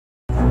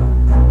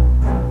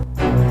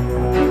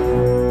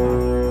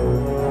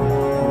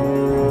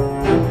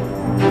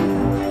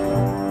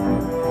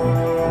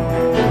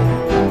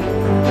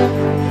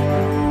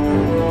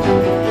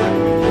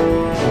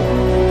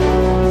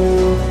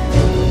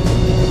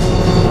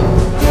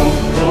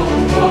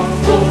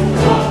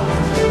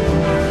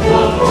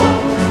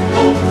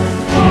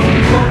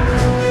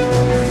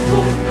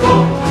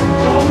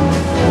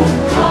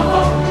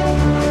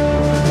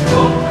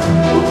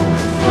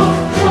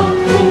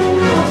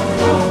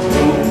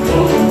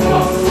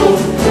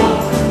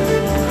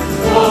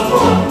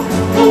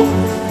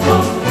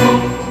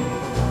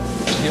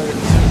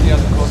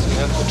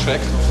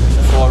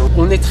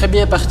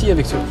bien parti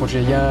avec ce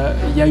projet.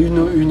 Il y a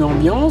une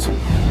ambiance.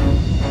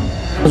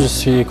 Je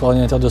suis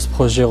coordinateur de ce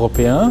projet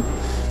européen,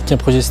 qui est un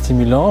projet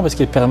stimulant parce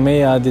qu'il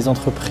permet à des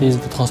entreprises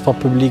de transport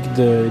public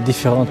de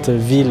différentes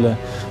villes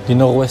du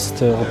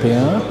nord-ouest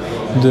européen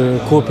de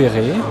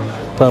coopérer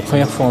pour la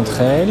première fois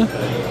entre elles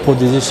pour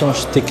des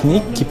échanges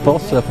techniques qui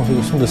portent sur la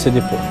construction de ces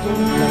dépôts.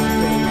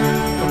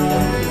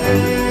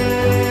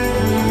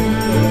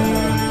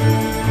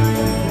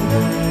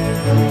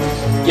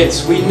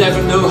 Yes, we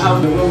never know how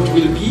the road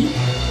will be.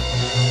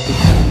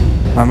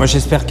 Moi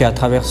j'espère qu'à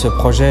travers ce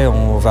projet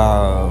on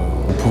va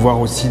pouvoir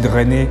aussi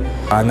drainer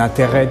un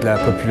intérêt de la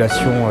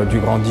population du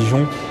Grand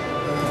Dijon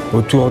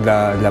autour de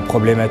la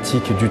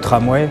problématique du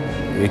tramway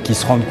et qui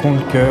se rendent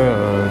compte que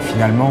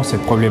finalement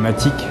cette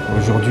problématique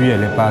aujourd'hui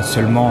elle n'est pas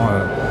seulement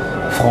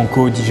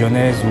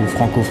franco-dijonnaise ou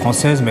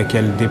franco-française mais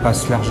qu'elle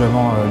dépasse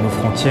largement nos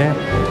frontières.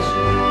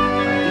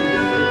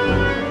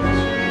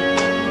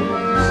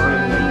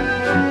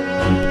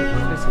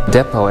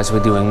 Depot, as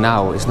we're doing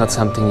now, is not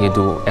something you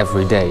do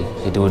every day.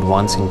 You do it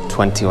once in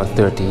 20 or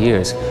 30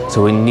 years.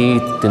 So we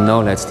need the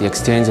knowledge, the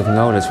exchange of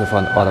knowledge with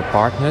other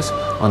partners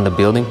on the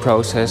building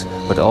process,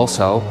 but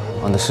also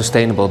on the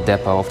sustainable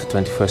depot of the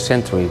 21st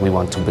century we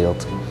want to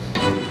build.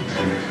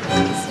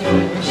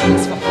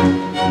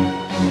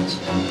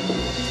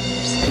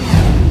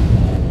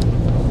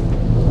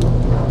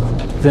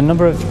 The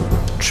number of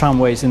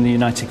tramways in the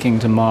United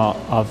Kingdom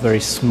are very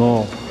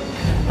small,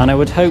 and I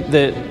would hope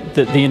that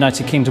the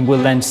United Kingdom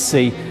will then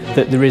see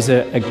that there is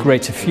a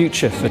greater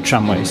future for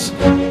tramways.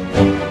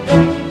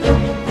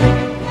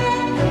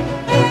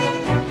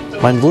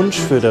 Mein Wunsch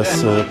für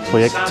das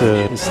Projekt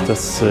ist,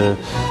 dass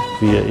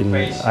wir in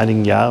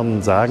einigen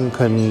Jahren sagen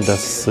können,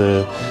 dass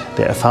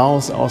der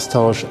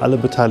Erfahrungsaustausch alle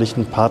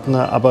beteiligten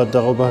Partner, aber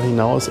darüber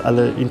hinaus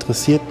alle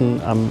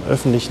Interessierten am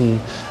öffentlichen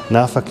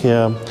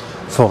Nahverkehr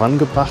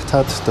vorangebracht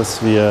hat,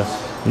 dass wir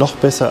noch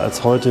besser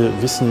als heute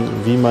wissen,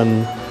 wie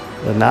man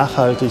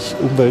nachhaltig,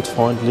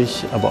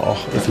 umweltfreundlich, aber auch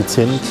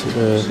effizient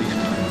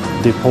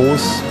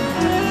Depots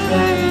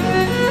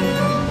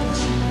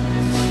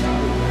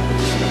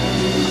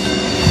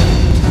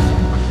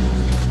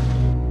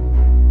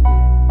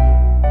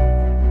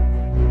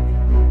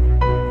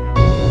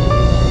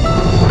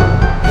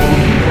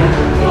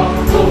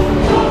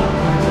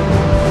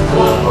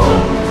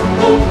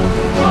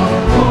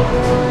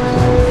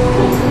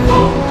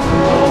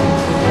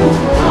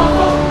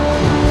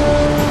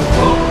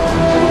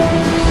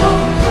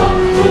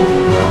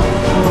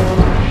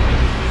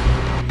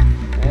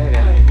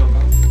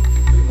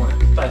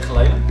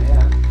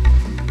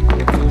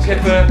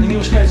de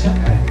nieuwe schets, hè?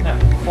 Nou,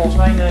 volgens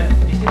mij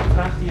is dit de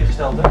vraag die je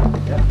gesteld hebt.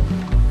 Ja.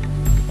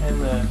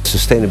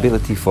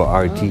 Sustainability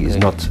for RT is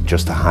not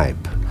just a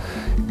hype.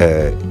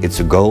 It's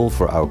a goal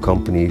for our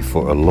company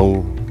for a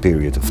long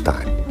period of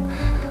time.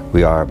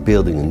 We are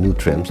building a new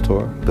tram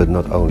store, but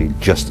not only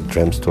just a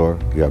tram store,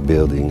 we are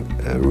building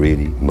a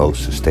really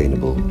most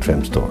sustainable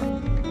tram store.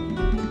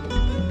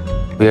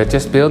 We are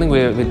just building,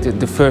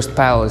 the first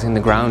pile is in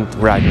the ground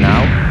right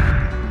now.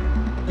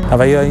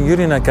 Waar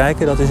jullie naar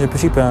kijken, dat is in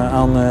principe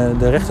aan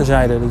de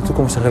rechterzijde de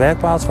toekomstige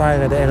werkplaats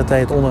waar de RT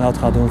het onderhoud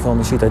gaat doen van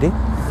de CITD.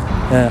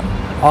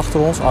 Achter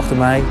ons, achter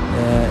mij,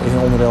 is een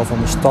onderdeel van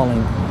de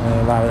stalling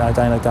waar we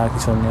uiteindelijk daar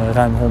iets van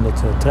ruim 100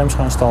 trams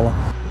gaan stallen.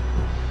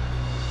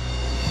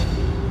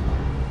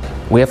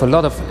 We have a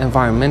lot of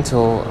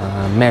environmental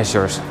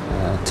measures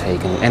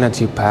taken.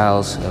 Energy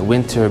piles,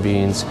 wind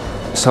turbines,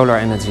 solar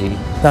energy.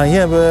 Nou, hier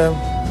hebben we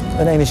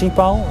een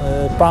energiepaal,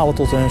 palen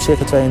tot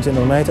circa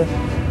 22 meter.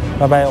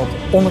 Waarbij op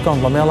de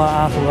onderkant lamellen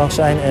aangebracht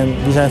zijn en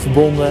die zijn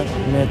verbonden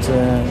met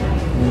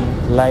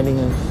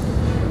leidingen.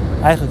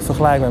 Eigenlijk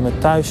vergelijkbaar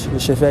met thuis,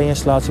 de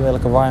cv-installatie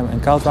welke warm en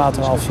koud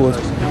water afvoert.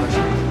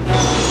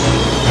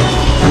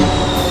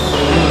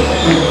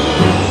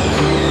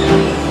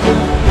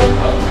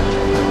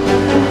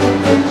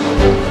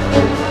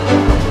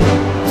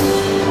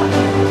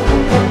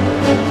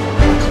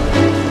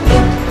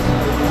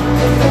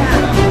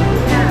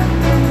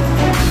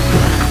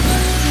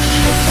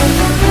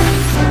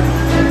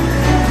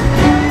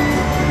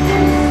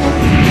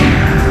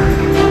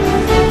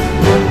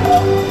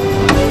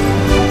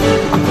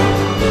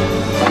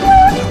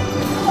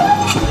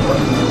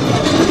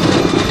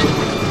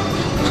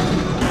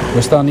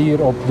 We staan hier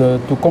op de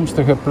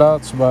toekomstige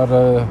plaats waar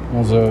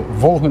onze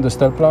volgende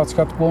stelplaats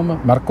gaat komen,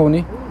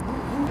 Marconi.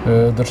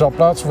 Er zal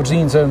plaats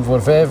voorzien zijn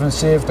voor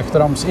 75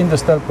 trams in de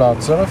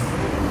stelplaats zelf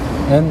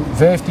en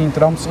 15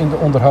 trams in de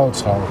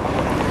onderhoudshal.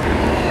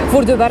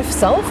 Voor de werf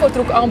zelf wordt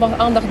er ook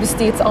aandacht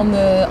besteed aan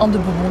de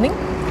bewoning.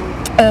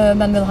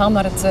 Men wil gaan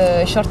naar het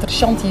charter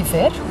chantier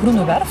vert,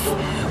 groene werf,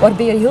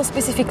 waarbij er heel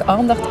specifiek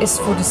aandacht is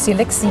voor de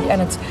selectie en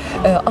het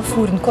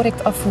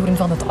correct afvoeren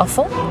van het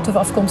afval,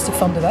 afkomstig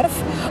van de werf,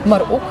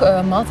 maar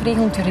ook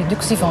maatregelen ter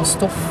reductie van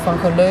stof, van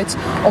geluid,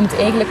 om het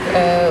eigenlijk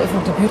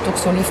voor de buurt ook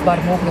zo leefbaar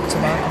mogelijk te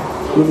maken.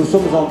 Nous nous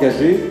sommes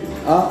engagés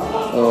à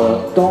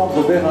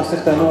tendre vers un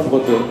certain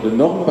nombre de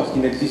normes, parce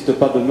qu'il n'existe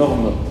pas de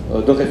normes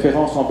de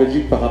référence en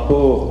Belgique par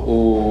rapport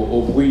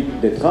au bruit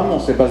des trams. On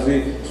s'est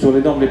basé sur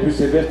les normes les plus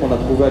sévères qu'on a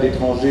trouvées à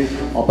l'étranger,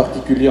 en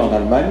particulier en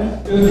Allemagne.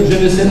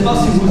 Je ne sais pas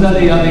si vous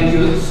allez, avec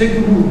ce que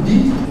vous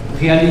dites,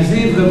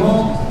 réaliser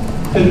vraiment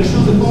quelque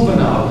chose de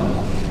convenable.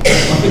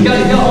 En tout cas,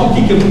 les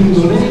garanties que vous nous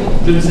donnez,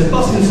 je ne sais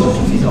pas si elles sont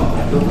suffisantes.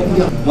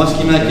 Moi, ce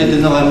qui m'inquiète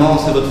énormément,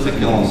 c'est votre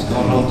fréquence.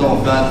 Quand j'entends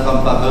 20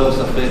 trams par heure,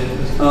 ça fait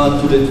 1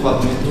 tous les 3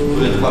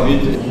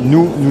 minutes.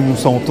 Nous nous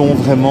sentons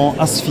vraiment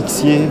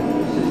asphyxiés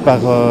par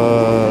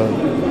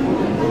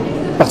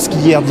ce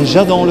qu'il y a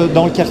déjà dans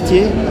le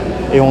quartier,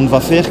 et on ne va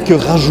faire que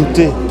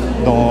rajouter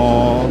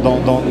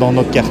dans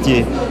notre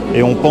quartier.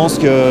 Et on pense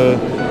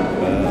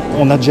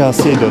qu'on a déjà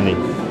assez donné.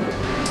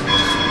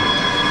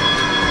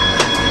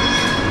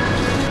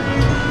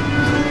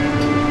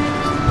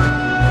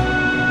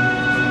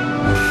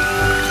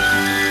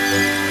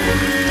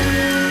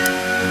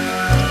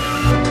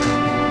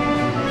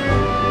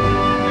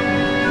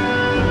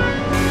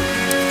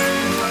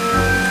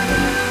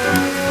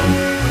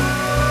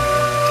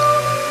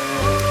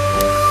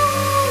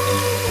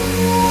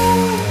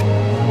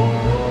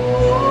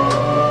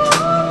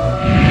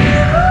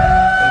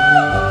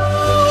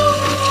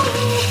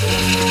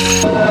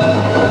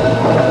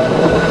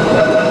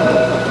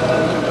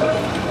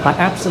 I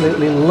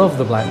absolutely love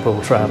the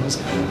Blackpool trams.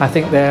 I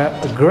think they're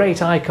a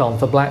great icon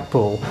for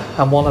Blackpool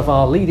and one of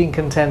our leading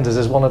contenders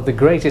as one of the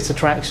greatest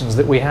attractions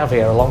that we have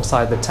here,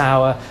 alongside the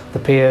Tower, the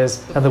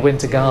piers and the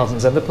Winter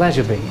Gardens and the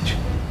Pleasure Beach.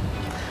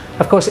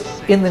 Of course,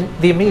 in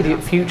the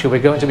immediate future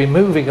we're going to be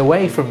moving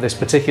away from this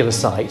particular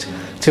site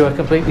to a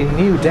completely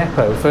new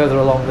depot further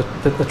along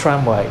the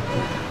tramway,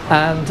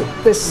 and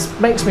this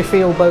makes me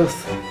feel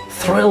both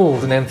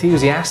thrilled and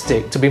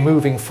enthusiastic to be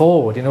moving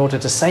forward in order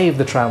to save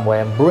the tramway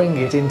and bring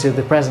it into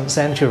the present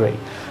century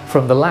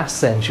from the last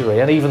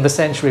century and even the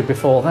century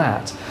before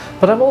that.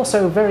 But I'm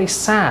also very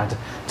sad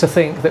to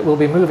think that we'll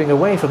be moving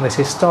away from this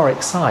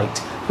historic site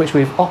which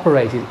we've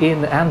operated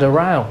in and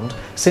around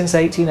since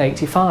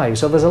 1885.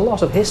 So there's a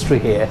lot of history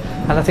here,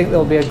 and I think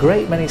there'll be a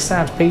great many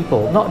sad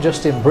people, not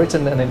just in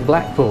Britain and in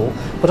Blackpool,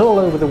 but all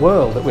over the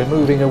world, that we're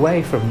moving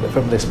away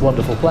from this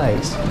wonderful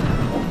place.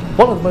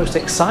 One of the most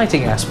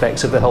exciting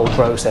aspects of the whole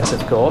process,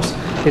 of course,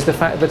 is the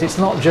fact that it's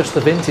not just the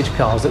vintage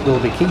cars that we'll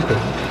be keeping,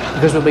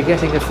 because we'll be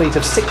getting a fleet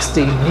of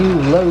 60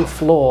 new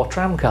low-floor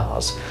tram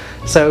cars.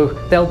 So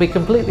they'll be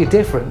completely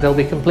different, they'll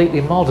be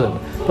completely modern,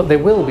 but they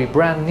will be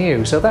brand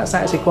new, so that's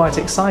actually quite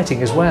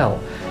exciting as well.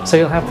 So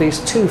you'll have these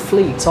two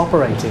fleets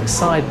operating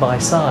side by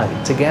side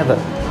together.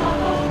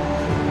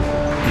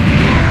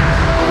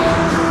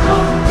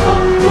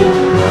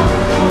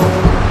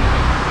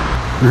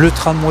 Le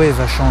tramway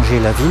va changer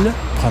la ville,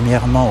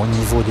 premièrement au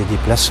niveau des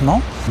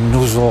déplacements.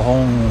 Nous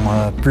aurons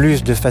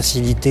plus de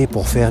facilité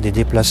pour faire des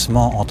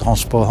déplacements en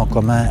transport en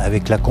commun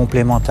avec la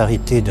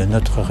complémentarité de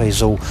notre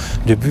réseau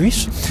de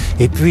bus.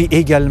 Et puis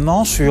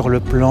également sur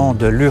le plan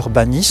de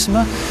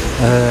l'urbanisme,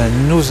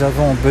 nous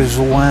avons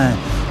besoin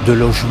de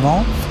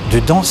logements, de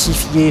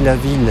densifier la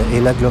ville et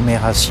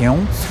l'agglomération.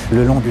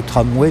 Le long du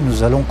tramway,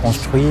 nous allons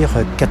construire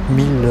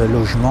 4000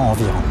 logements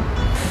environ,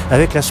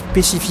 avec la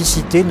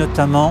spécificité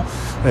notamment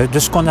de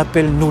ce qu'on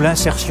appelle nous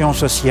l'insertion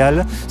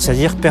sociale,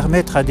 c'est-à-dire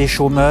permettre à des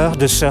chômeurs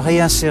de se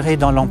réinsérer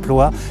dans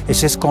l'emploi, et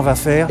c'est ce qu'on va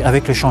faire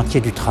avec le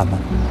chantier du tram.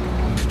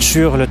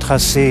 Sur le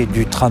tracé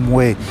du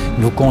tramway,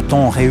 nous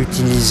comptons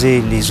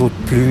réutiliser les eaux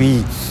de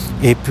pluie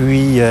et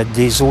puis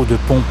des eaux de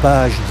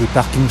pompage des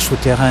parkings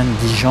souterrains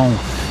de Dijon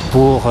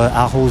pour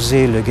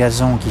arroser le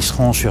gazon qui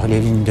seront sur les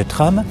lignes de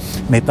tram.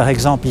 Mais par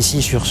exemple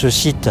ici sur ce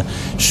site,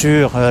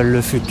 sur le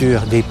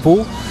futur dépôt,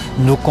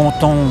 nous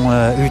comptons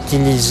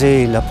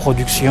utiliser la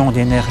production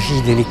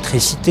d'énergie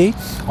d'électricité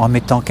en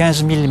mettant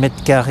 15 000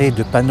 m²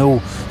 de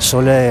panneaux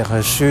solaires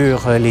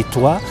sur les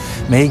toits,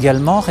 mais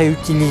également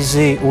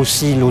réutiliser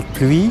aussi l'eau de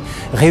pluie,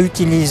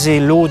 réutiliser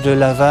l'eau de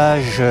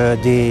lavage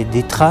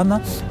des trams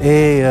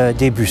et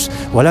des bus.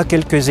 Voilà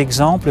quelques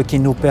exemples qui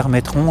nous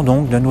permettront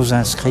donc de nous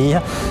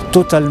inscrire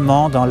totalement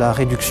dans la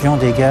réduction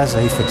des gaz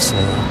à effet de serre.